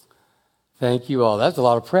Thank you all. That's a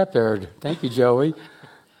lot of prep there. Thank you, Joey.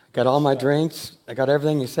 Got all my drinks. I got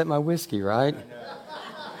everything except my whiskey, right?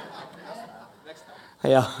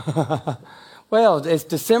 Yeah. Well, it's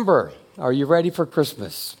December. Are you ready for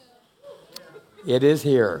Christmas? It is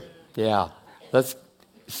here. Yeah. Let's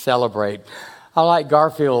celebrate. I like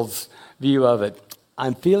Garfield's view of it.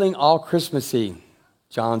 I'm feeling all Christmassy,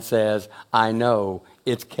 John says. I know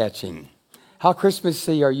it's catching. How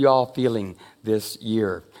Christmassy are you all feeling this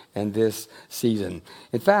year and this season?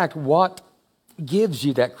 In fact, what gives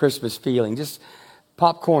you that Christmas feeling? Just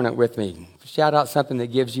popcorn it with me. Shout out something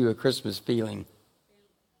that gives you a Christmas feeling.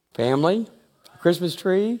 Family? Christmas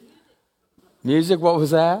tree? Music, what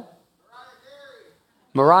was that?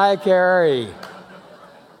 Mariah Carey.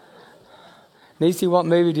 Nisi, what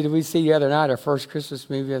movie did we see the other night? Our first Christmas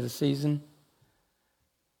movie of the season?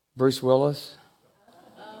 Bruce Willis.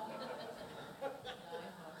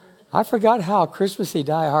 I forgot how Christmassy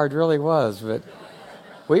Die Hard really was, but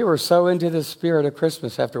we were so into the spirit of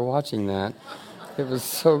Christmas after watching that. It was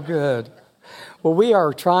so good. Well, we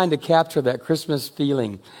are trying to capture that Christmas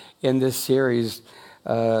feeling in this series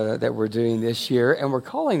that we're doing this year, and we're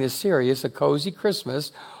calling this series A Cozy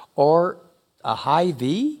Christmas or a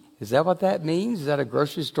Hygge. Is that what that means? Is that a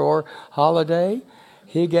grocery store holiday?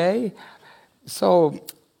 Hygge? So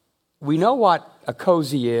we know what a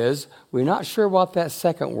cozy is. We're not sure what that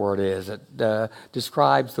second word is. It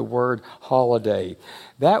describes the word holiday.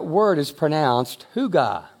 That word is pronounced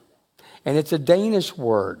Hygge, and it's a Danish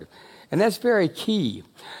word, and that's very key.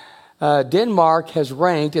 Denmark has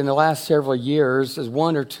ranked in the last several years as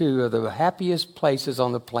one or two of the happiest places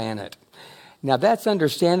on the planet. Now, that's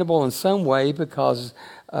understandable in some way because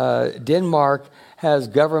Denmark has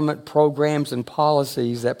government programs and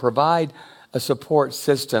policies that provide a support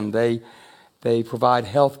system. They provide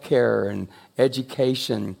health care and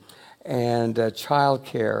education and child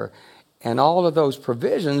care, and all of those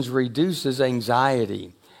provisions reduces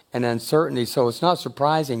anxiety and uncertainty. So it's not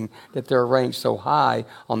surprising that they're ranked so high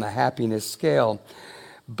on the happiness scale.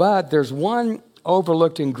 But there's one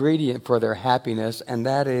overlooked ingredient for their happiness, and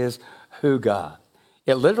that is Hygge.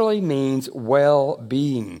 It literally means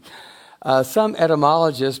well-being. Some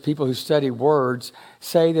etymologists, people who study words,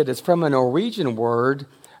 say that it's from a Norwegian word,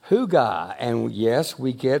 Hygge, and yes,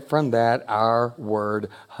 we get from that our word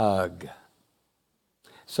hug.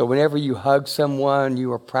 So whenever you hug someone,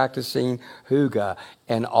 you are practicing Hygge,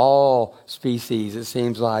 and all species, it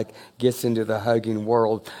seems like, gets into the hugging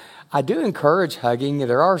world. I do encourage hugging.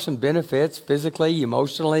 There are some benefits physically,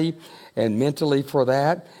 emotionally, and mentally for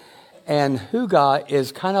that. And Hygge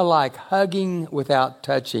is kind of like hugging without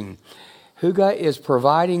touching. Hygge is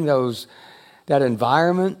providing that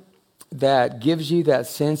environment that gives you that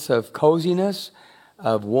sense of coziness,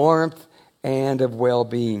 of warmth, and of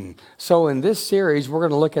well-being. So in this series, we're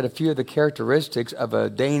going to look at a few of the characteristics of a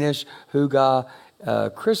Danish Hygge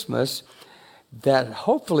Christmas that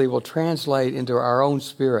hopefully will translate into our own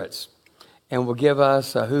spirits and will give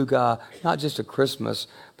us a Hygge, not just a Christmas,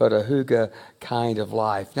 but a Hygge kind of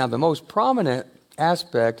life. Now, the most prominent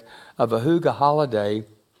aspect of a Hygge holiday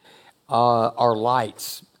are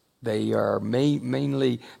lights. They are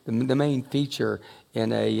mainly the main feature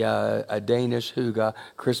in a Danish Hygge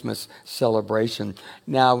Christmas celebration.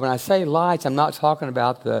 Now, when I say lights, I'm not talking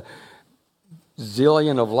about the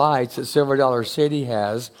zillion of lights that Silver Dollar City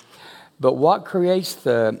has, but what creates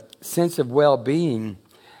the sense of well-being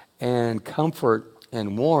and comfort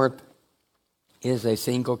and warmth is a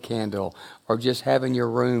single candle, or just having your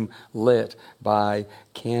room lit by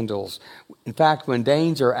candles. In fact, when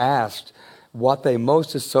Danes are asked what they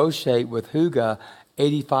most associate with Hygge,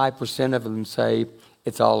 85% of them say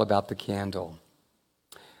it's all about the candle.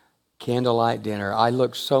 Candlelight dinner. I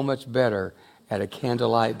look so much better at a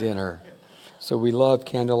candlelight dinner. So we love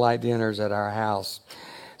candlelight dinners at our house.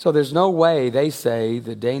 So there's no way, they say,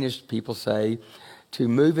 the Danish people say, to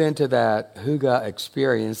move into that Hygge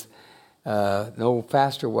experience, no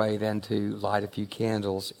faster way than to light a few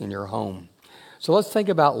candles in your home. So let's think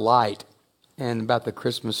about light and about the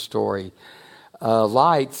Christmas story.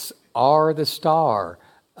 Lights are the star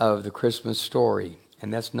of the Christmas story,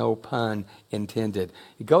 and that's no pun intended.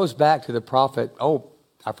 It goes back to the prophet. Oh,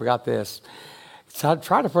 I forgot this. So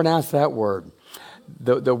try to pronounce that word.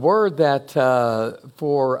 The word that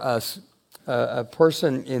for a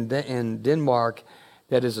person in Denmark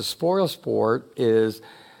that is a spoil sport is,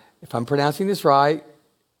 if I'm pronouncing this right,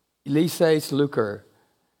 lysesløkker,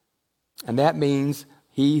 and that means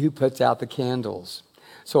he who puts out the candles.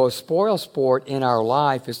 So a spoil sport in our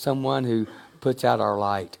life is someone who puts out our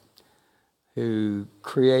light, who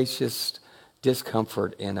creates just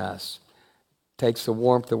discomfort in us, takes the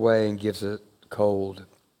warmth away and gives it cold.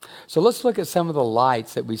 So let's look at some of the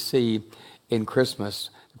lights that we see in Christmas.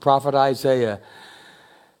 The prophet Isaiah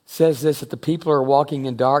says this, that the people are walking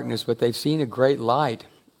in darkness, but they've seen a great light.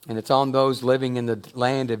 And it's on those living in the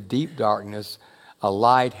land of deep darkness, a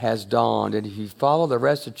light has dawned. And if you follow the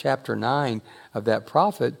rest of chapter 9 of that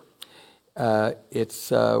prophet,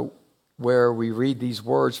 it's where we read these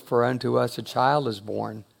words, for unto us a child is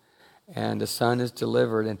born, and a son is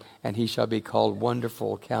delivered, and he shall be called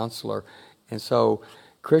Wonderful Counselor. And so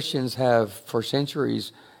Christians have for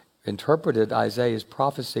centuries interpreted Isaiah's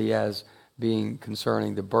prophecy as being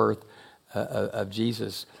concerning the birth of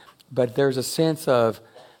Jesus. But there's a sense of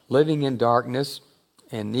living in darkness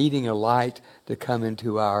and needing a light to come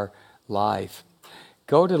into our life.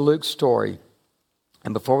 Go to Luke's story.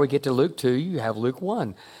 And before we get to Luke 2, you have Luke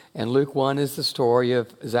 1. And Luke 1 is the story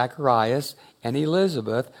of Zacharias and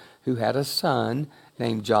Elizabeth, who had a son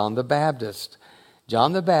named John the Baptist.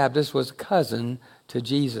 John the Baptist was a cousin to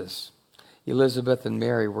Jesus. Elizabeth and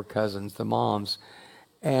Mary were cousins, the moms.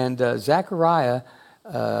 And Zachariah,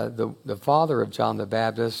 the father of John the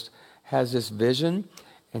Baptist, has this vision,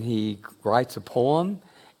 and he writes a poem.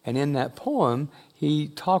 And in that poem, he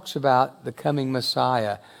talks about the coming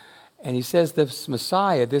Messiah. And he says this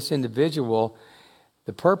Messiah, this individual,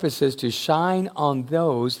 the purpose is to shine on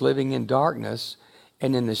those living in darkness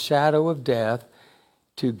and in the shadow of death,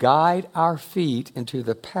 to guide our feet into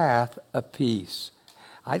the path of peace.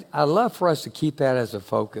 I love for us to keep that as a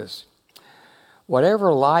focus.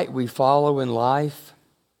 Whatever light we follow in life,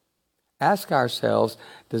 ask ourselves,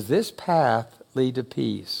 does this path lead to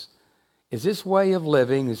peace? Is this way of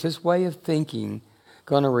living, is this way of thinking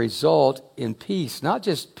going to result in peace? Not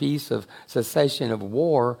just peace of cessation of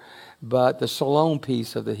war, but the shalom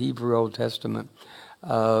peace of the Hebrew Old Testament,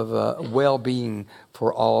 of well-being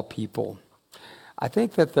for all people. I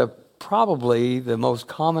think that probably the most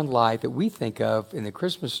common light that we think of in the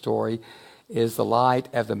Christmas story is the light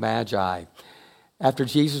of the Magi. After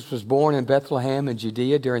Jesus was born in Bethlehem in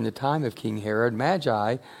Judea during the time of King Herod,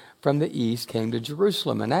 Magi from the east came to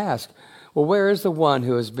Jerusalem and asked, well, where is the one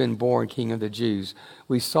who has been born King of the Jews?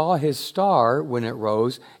 We saw his star when it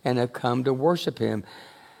rose and have come to worship him.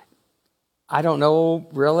 I don't know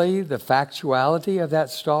really the factuality of that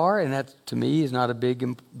star, and that to me is not a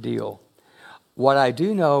big deal. What I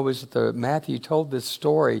do know is that Matthew told this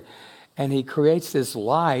story, and he creates this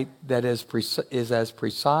light that is as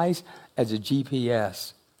precise as a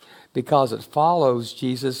GPS, because it follows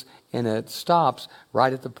Jesus and it stops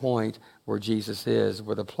right at the point where Jesus is,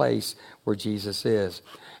 where the place where Jesus is.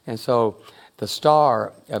 And so the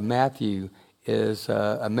star of Matthew is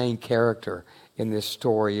a main character in this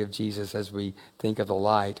story of Jesus as we think of the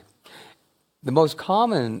light. The most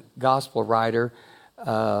common gospel writer,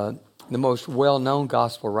 the most well-known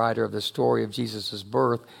gospel writer of the story of Jesus'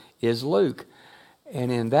 birth is Luke.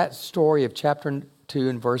 And in that story of chapter 2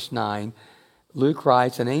 and verse 9, Luke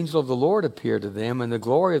writes, an angel of the Lord appeared to them, and the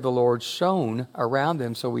glory of the Lord shone around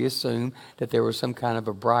them. So we assume that there was some kind of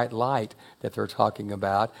a bright light that they're talking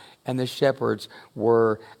about, and the shepherds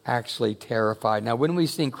were actually terrified. Now, when we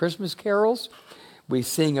sing Christmas carols, we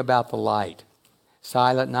sing about the light.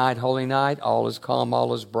 Silent night, holy night, all is calm,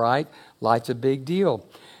 all is bright. Light's a big deal.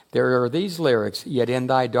 There are these lyrics, yet in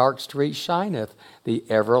thy dark street shineth the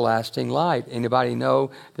everlasting light. Anybody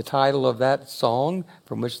know the title of that song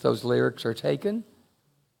from which those lyrics are taken?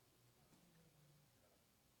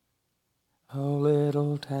 Oh,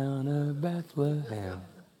 little town of Bethlehem.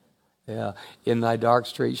 Yeah, in thy dark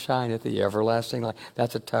street shineth the everlasting light.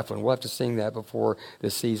 That's a tough one. We'll have to sing that before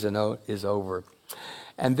the season is over.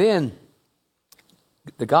 And then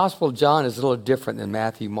the Gospel of John is a little different than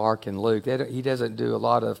Matthew, Mark, and Luke. He doesn't do a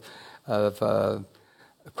lot of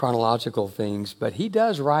chronological things, but he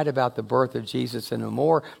does write about the birth of Jesus in a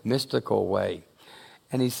more mystical way.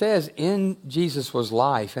 And he says, in Jesus was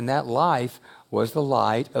life, and that life was the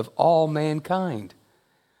light of all mankind.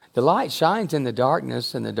 The light shines in the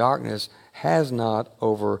darkness, and the darkness has not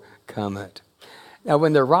overcome it. Now,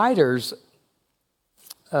 when the writers,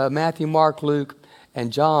 Matthew, Mark, Luke,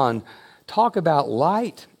 and John, talk about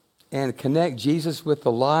light and connect Jesus with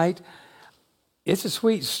the light, it's a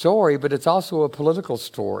sweet story, but it's also a political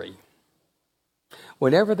story.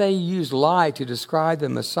 Whenever they use light to describe the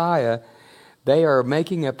Messiah, they are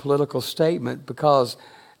making a political statement, because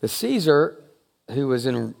the Caesar who was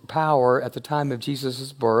in power at the time of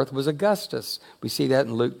Jesus' birth was Augustus. We see that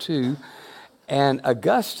in Luke 2. And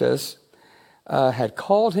Augustus had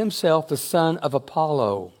called himself the son of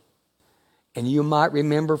Apollo. And you might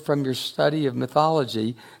remember from your study of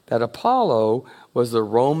mythology that Apollo was the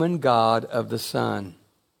Roman god of the sun.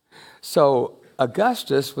 So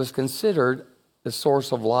Augustus was considered the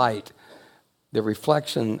source of light, the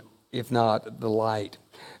reflection if not the light.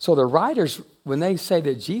 So the writers, when they say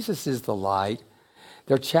that Jesus is the light,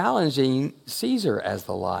 they're challenging Caesar as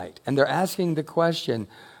the light. And they're asking the question,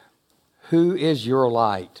 who is your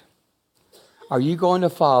light? Are you going to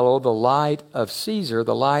follow the light of Caesar,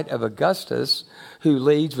 the light of Augustus, who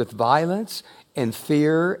leads with violence and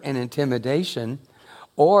fear and intimidation?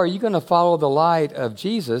 Or are you going to follow the light of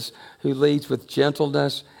Jesus, who leads with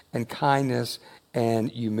gentleness and kindness and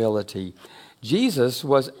humility? Jesus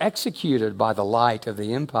was executed by the light of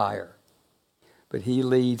the empire, but he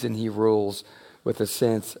leads and he rules with a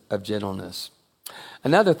sense of gentleness.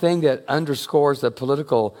 Another thing that underscores the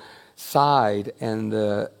political side and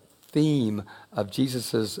the theme of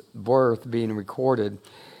Jesus' birth being recorded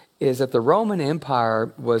is that the Roman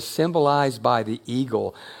Empire was symbolized by the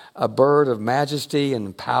eagle, a bird of majesty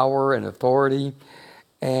and power and authority.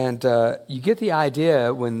 And you get the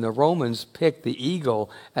idea when the Romans picked the eagle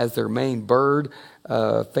as their main bird,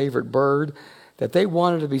 favorite bird, that they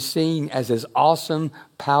wanted to be seen as this awesome,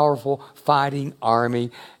 powerful, fighting army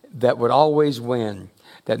that would always win,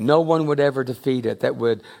 that no one would ever defeat it, that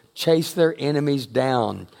would chase their enemies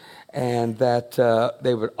down, and that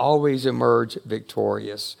they would always emerge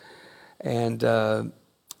victorious. And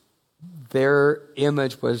their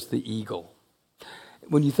image was the eagle.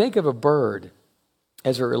 When you think of a bird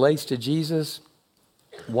as it relates to Jesus,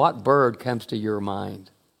 what bird comes to your mind?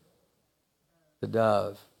 The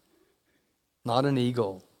dove, not an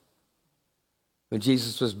eagle. When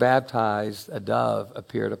Jesus was baptized, a dove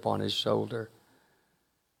appeared upon his shoulder.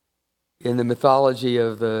 In the mythology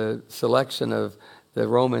of the selection of the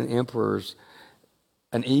Roman emperors,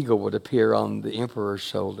 an eagle would appear on the emperor's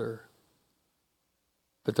shoulder.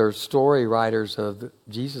 But their story writers of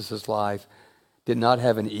Jesus' life did not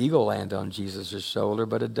have an eagle land on Jesus' shoulder,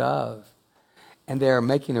 but a dove. And they are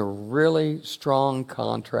making a really strong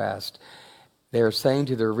contrast. They are saying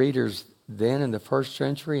to their readers then in the first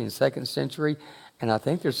century and second century, and I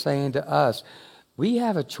think they're saying to us, we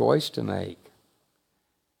have a choice to make.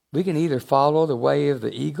 We can either follow the way of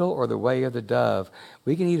the eagle or the way of the dove.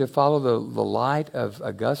 We can either follow the light of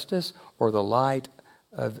Augustus or the light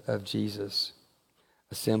of Jesus,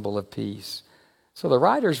 a symbol of peace. So the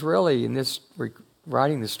writers really, in this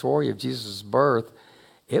writing the story of Jesus' birth,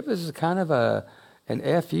 it was kind of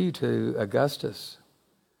an FU to Augustus.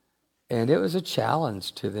 And it was a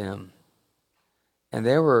challenge to them. And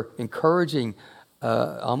they were encouraging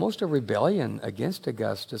almost a rebellion against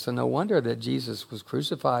Augustus. And no wonder that Jesus was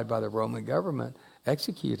crucified by the Roman government,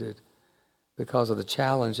 executed, because of the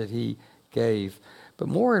challenge that he gave. But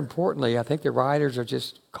more importantly, I think the writers are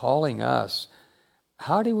just calling us,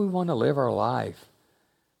 how do we want to live our life?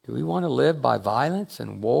 Do we want to live by violence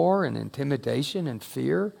and war and intimidation and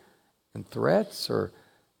fear and threats? Or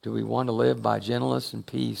do we want to live by gentleness and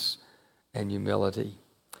peace and humility?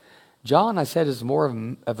 John, I said, is more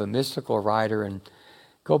of a mystical writer. And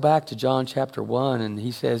go back to John chapter 1, and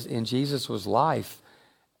he says, in Jesus was life,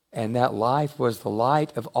 and that life was the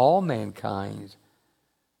light of all mankind.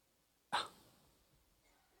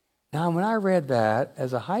 Now, when I read that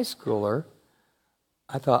as a high schooler,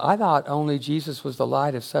 I thought only Jesus was the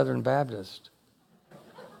light of Southern Baptist.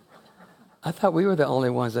 I thought we were the only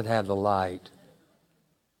ones that had the light.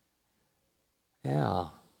 Yeah.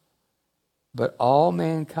 But all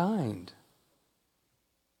mankind.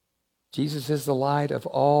 Jesus is the light of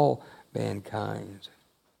all mankind,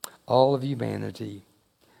 all of humanity.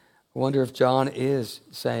 I wonder if John is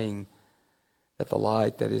saying that the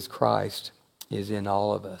light that is Christ is in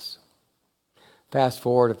all of us. Fast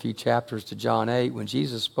forward a few chapters to John 8, when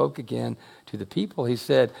Jesus spoke again to the people, he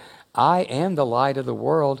said, I am the light of the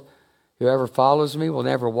world. Whoever follows me will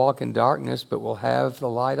never walk in darkness, but will have the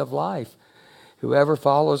light of life. Whoever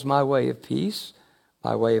follows my way of peace,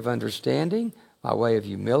 my way of understanding, my way of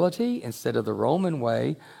humility, instead of the Roman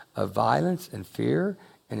way of violence and fear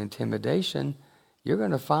and intimidation, you're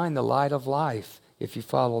going to find the light of life if you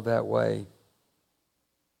follow that way.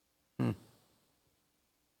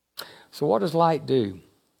 So what does light do?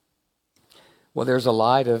 Well, there's a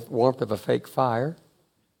light of warmth of a fake fire.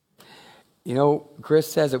 You know,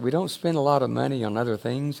 Chris says that we don't spend a lot of money on other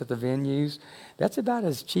things at the venues. That's about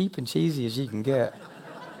as cheap and cheesy as you can get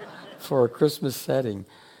for a Christmas setting.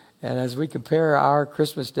 And as we compare our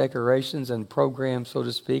Christmas decorations and programs, so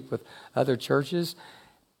to speak, with other churches,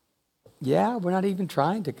 yeah, we're not even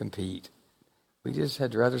trying to compete. We just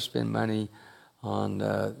had rather spend money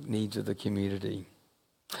on needs of the community.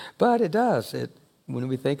 But it does. When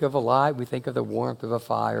we think of a light, we think of the warmth of a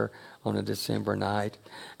fire on a December night.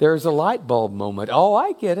 There's a light bulb moment. Oh,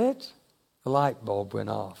 I get it. The light bulb went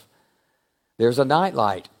off. There's a night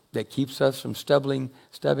light that keeps us from stubbing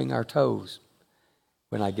our toes.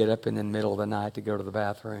 when I get up in the middle of the night to go to the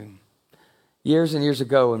bathroom. Years and years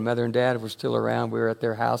ago, when Mother and Dad were still around, we were at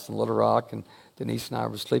their house in Little Rock, and Denise and I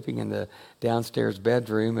were sleeping in the downstairs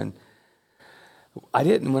bedroom. And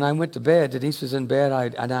when I went to bed, Denise was in bed,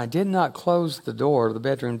 I did not close the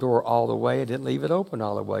bedroom door all the way. I didn't leave it open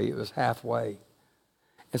all the way. It was halfway.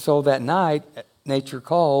 And so that night, nature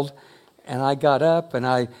called, and I got up, and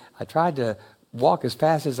I tried to walk as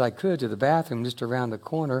fast as I could to the bathroom just around the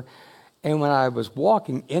corner. And when I was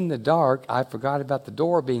walking in the dark, I forgot about the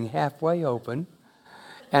door being halfway open,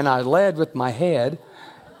 and I led with my head.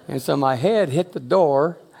 And so my head hit the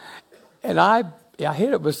door, and I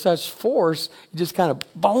hit it with such force, it just kind of,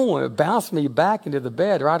 boom, it bounced me back into the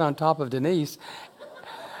bed right on top of Denise.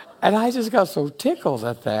 And I just got so tickled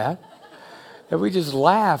at that we just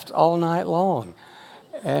laughed all night long.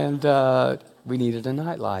 And we needed a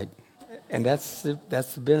nightlight. And that's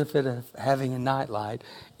the benefit of having a nightlight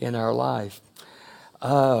in our life.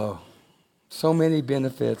 Oh, so many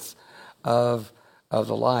benefits of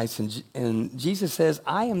the lights. And Jesus says,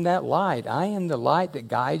 I am that light. I am the light that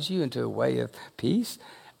guides you into a way of peace.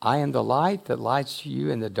 I am the light that lights you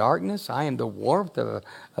in the darkness. I am the warmth of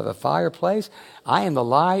a fireplace. I am the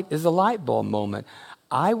light is the light bulb moment.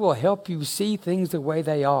 I will help you see things the way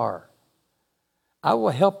they are. I will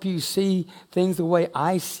help you see things the way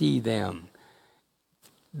I see them.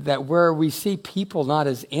 That where we see people not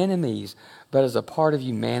as enemies, but as a part of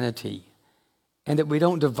humanity. And that we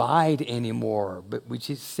don't divide anymore, but we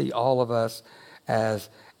just see all of us as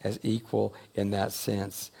equal in that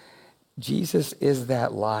sense. Jesus is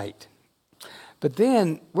that light. But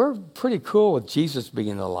then we're pretty cool with Jesus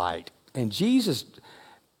being the light. And Jesus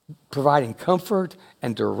providing comfort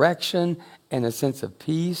and direction and a sense of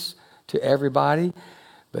peace to everybody.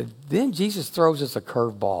 But then Jesus throws us a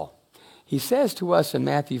curveball. He says to us in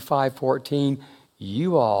Matthew 5:14,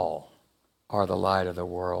 you all are the light of the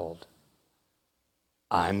world.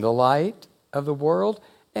 I'm the light of the world,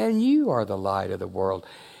 and you are the light of the world.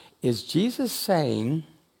 Is Jesus saying,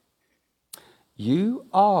 you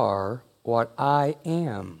are what I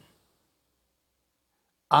am?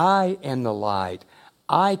 I am the light.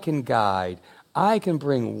 I can guide. I can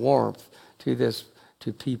bring warmth to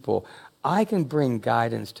people. I can bring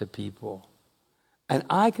guidance to people. And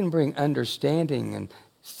I can bring understanding and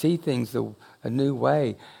see things a new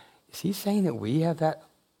way. Is he saying that we have that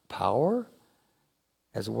power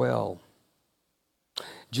as well?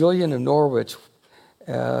 Julian of Norwich,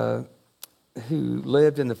 who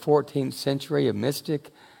lived in the 14th century, a mystic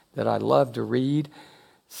that I love to read,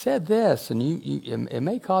 said this, and it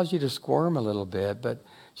may cause you to squirm a little bit, but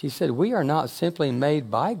she said, we are not simply made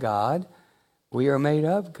by God, we are made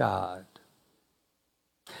of God.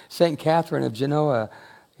 St. Catherine of Genoa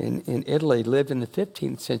in Italy lived in the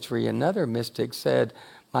 15th century. Another mystic said,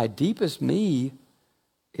 my deepest me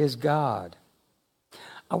is God.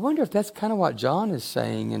 I wonder if that's kind of what John is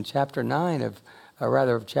saying in chapter 9 of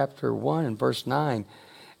chapter 1 and verse 9.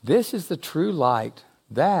 This is the true light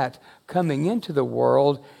that, coming into the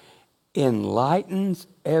world, enlightens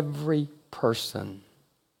every person.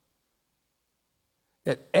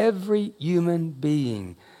 That every human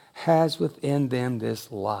being has within them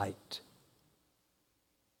this light.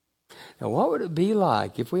 Now, what would it be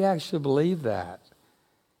like if we actually believed that?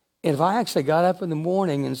 And if I actually got up in the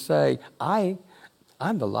morning and say, I'm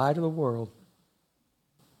the light of the world.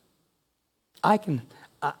 I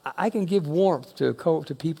can give warmth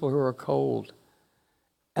to people who are cold.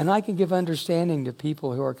 And I can give understanding to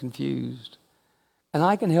people who are confused. And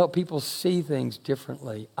I can help people see things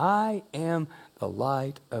differently. I am the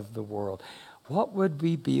light of the world. What would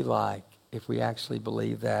we be like if we actually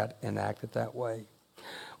believed that and acted that way?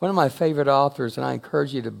 One of my favorite authors, and I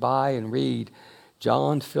encourage you to buy and read,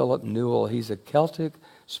 John Philip Newell. He's a Celtic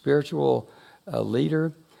spiritual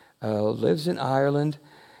leader, lives in Ireland,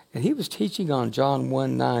 and he was teaching on John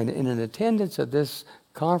 1:9. And in attendance at this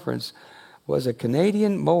conference was a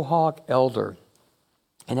Canadian Mohawk elder.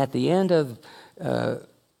 And at the end of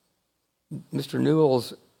Mr.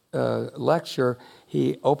 Newell's lecture,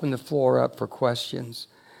 he opened the floor up for questions.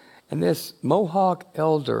 And this Mohawk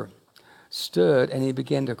elder stood and he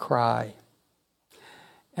began to cry.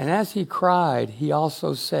 And as he cried, he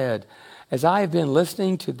also said, as I have been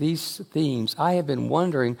listening to these themes, I have been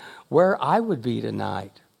wondering where I would be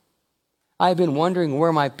tonight. I have been wondering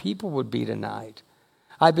where my people would be tonight.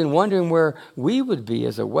 I've been wondering where we would be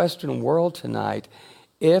as a Western world tonight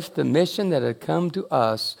if the mission that had come to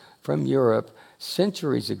us from Europe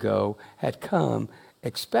centuries ago had come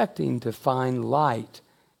expecting to find light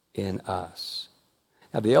in us.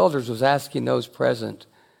 Now, the elders was asking those present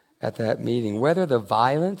at that meeting whether the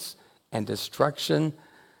violence and destruction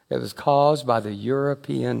that was caused by the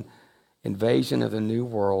European invasion of the New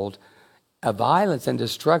World, a violence and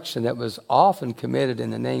destruction that was often committed in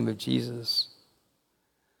the name of Jesus,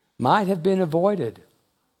 might have been avoided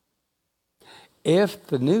if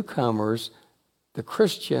the newcomers, the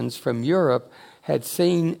Christians from Europe, had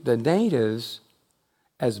seen the natives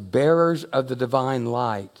as bearers of the divine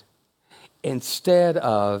light instead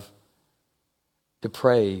of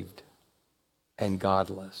depraved and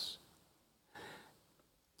godless.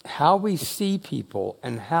 How we see people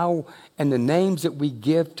and the names that we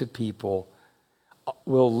give to people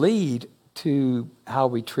will lead to how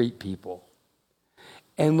we treat people.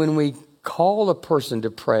 And when we call a person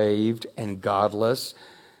depraved and godless,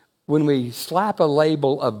 when we slap a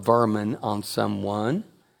label of vermin on someone,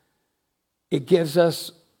 it gives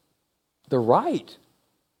us the right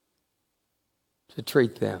to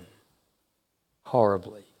treat them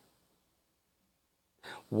horribly.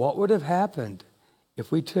 What would have happened if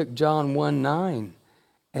we took John 1:9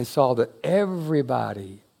 and saw that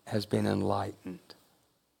everybody has been enlightened,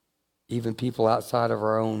 even people outside of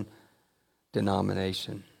our own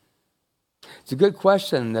denomination? It's a good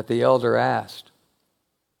question that the elder asked.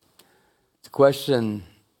 It's a question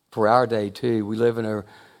for our day too. We live in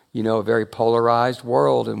a very polarized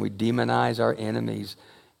world, and we demonize our enemies,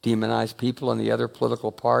 demonize people in the other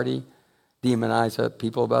political party, demonize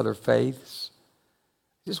people of other faiths.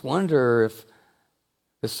 I just wonder if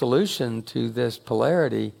the solution to this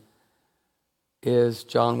polarity is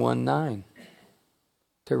John 1:9,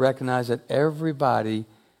 to recognize that everybody,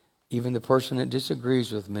 even the person that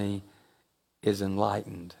disagrees with me, is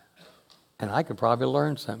enlightened. And I could probably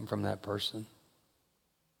learn something from that person.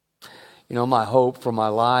 My hope for my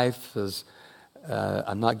life is,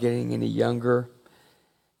 I'm not getting any younger,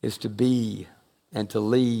 is to be and to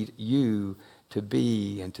lead you to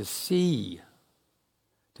be and to see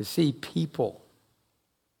people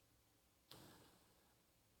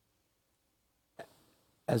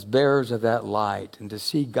as bearers of that light, and to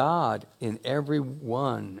see God in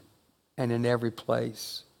everyone and in every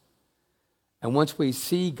place. And once we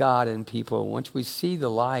see God in people, once we see the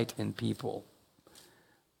light in people,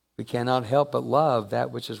 we cannot help but love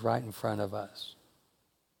that which is right in front of us.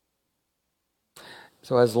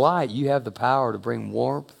 So as light, you have the power to bring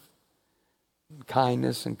warmth,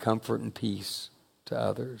 kindness, and comfort and peace to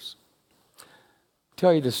others. I'll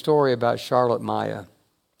tell you the story about Charlotte Maya.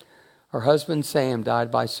 Her husband Sam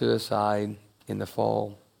died by suicide in the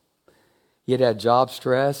fall. He had job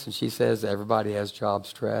stress, and she says everybody has job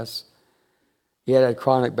stress. He had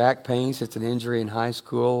chronic back pain since an injury in high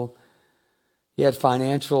school. He had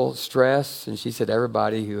financial stress, and she said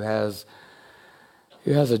everybody who has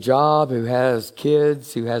a job, who has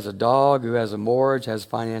kids, who has a dog, who has a mortgage, has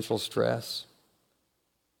financial stress.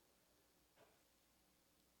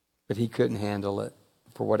 But he couldn't handle it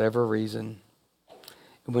for whatever reason.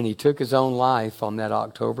 And when he took his own life on that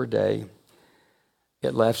October day,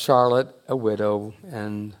 it left Charlotte a widow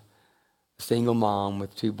and a single mom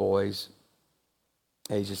with 2 boys,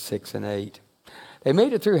 ages 6 and 8. They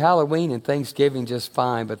made it through Halloween and Thanksgiving just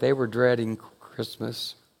fine, but they were dreading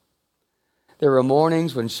Christmas. There were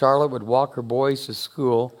mornings when Charlotte would walk her boys to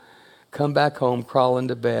school, come back home, crawl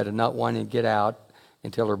into bed, and not wanting to get out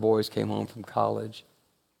until her boys came home from college.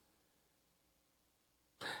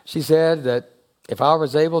 She said that if I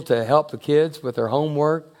was able to help the kids with their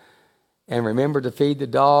homework and remember to feed the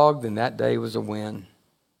dog, then that day was a win.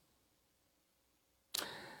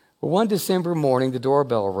 Well, one December morning, the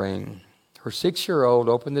doorbell rang. Her 6-year-old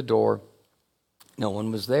opened the door. No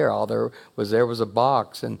one was there. All there was a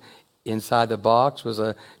box, and inside the box was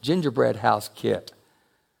a gingerbread house kit.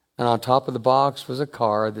 And on top of the box was a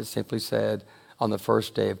card that simply said, "On the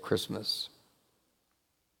first day of Christmas."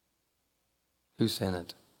 Who sent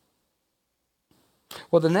it?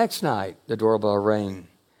 Well, the next night, the doorbell rang.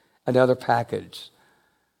 Another package.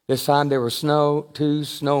 This time there were 2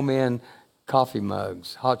 snowmen coffee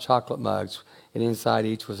mugs, hot chocolate mugs, and inside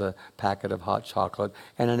each was a packet of hot chocolate,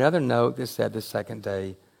 and another note that said the second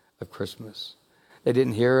day of Christmas. They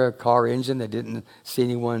didn't hear a car engine. They didn't see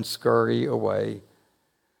anyone scurry away.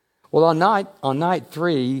 Well, on night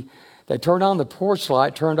 3, they turned on the porch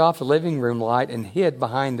light, turned off the living room light, and hid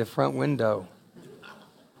behind the front window.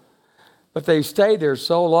 But they stayed there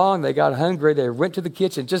so long, they got hungry. They went to the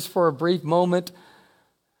kitchen just for a brief moment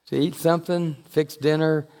to eat something, fix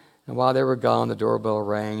dinner. And while they were gone, the doorbell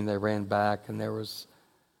rang. They ran back, and there was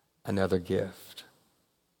another gift.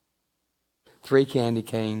 3 candy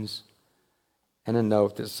canes and a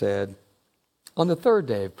note that said, "On the third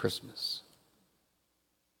day of Christmas."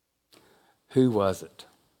 Who was it?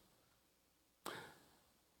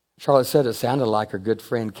 Charlotte said it sounded like her good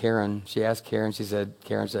friend Karen. She asked Karen,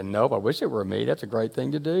 Karen said, nope, I wish it were me. That's a great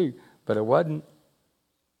thing to do. But it wasn't.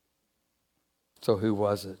 So who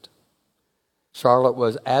was it? Charlotte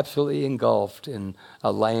was absolutely engulfed in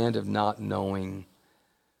a land of not knowing.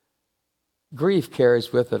 Grief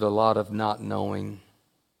carries with it a lot of not knowing.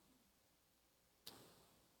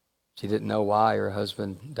 She didn't know why her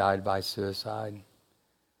husband died by suicide.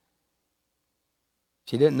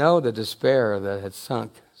 She didn't know the despair that had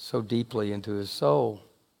sunk so deeply into his soul.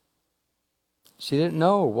 She didn't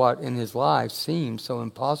know what in his life seemed so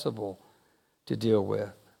impossible to deal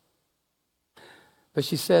with. But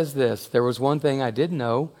she says this, there was one thing I did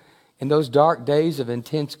know. In those dark days of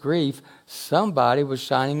intense grief, somebody was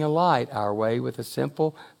shining a light our way with a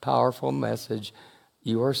simple, powerful message.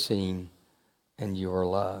 You are seen and you are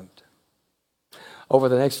loved. Over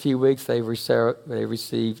the next few weeks, they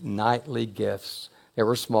received nightly gifts. They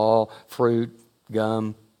were small, fruit,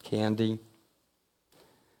 gum, candy.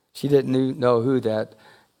 She didn't know who that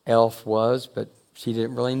elf was, but she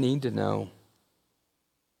didn't really need to know.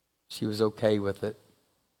 She was okay with it.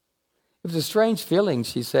 It was a strange feeling,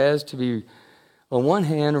 she says, to be, on one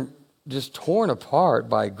hand, just torn apart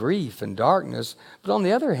by grief and darkness, but on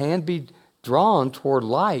the other hand, be drawn toward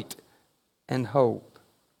light and hope.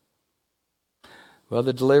 Well,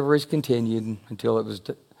 the deliveries continued until it was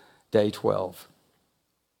day 12.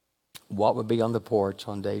 What would be on the porch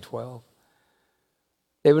on day 12?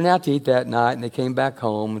 They went out to eat that night, and they came back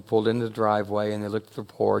home and pulled into the driveway, and they looked at the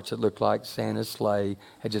porch. It looked like Santa's sleigh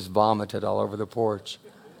had just vomited all over the porch,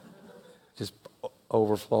 just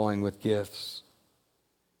overflowing with gifts.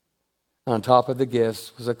 And on top of the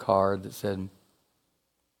gifts was a card that said,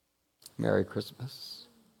 Merry Christmas.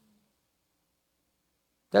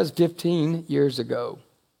 That was 15 years ago.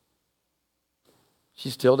 She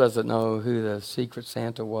still doesn't know who the secret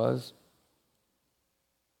Santa was.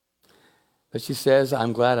 But she says,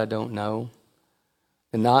 I'm glad I don't know.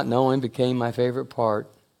 The not knowing became my favorite part.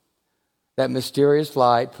 That mysterious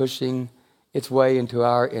light pushing its way into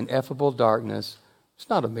our ineffable darkness. It's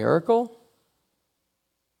not a miracle.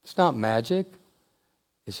 It's not magic.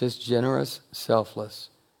 It's just generous, selfless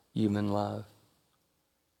human love.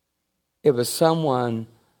 It was someone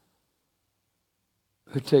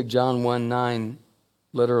who took John 1:9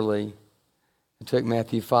 literally and took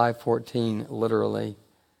Matthew 5:14 literally,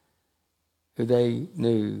 who they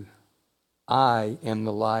knew, I am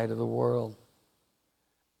the light of the world,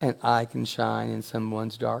 and I can shine in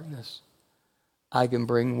someone's darkness. I can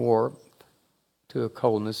bring warmth to a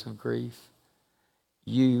coldness of grief.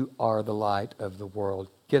 You are the light of the world.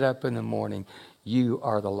 Get up in the morning. You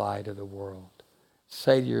are the light of the world.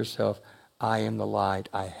 Say to yourself, I am the light.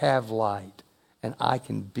 I have light, and I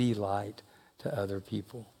can be light to other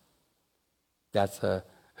people. That's a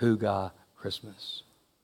Hygge Christmas.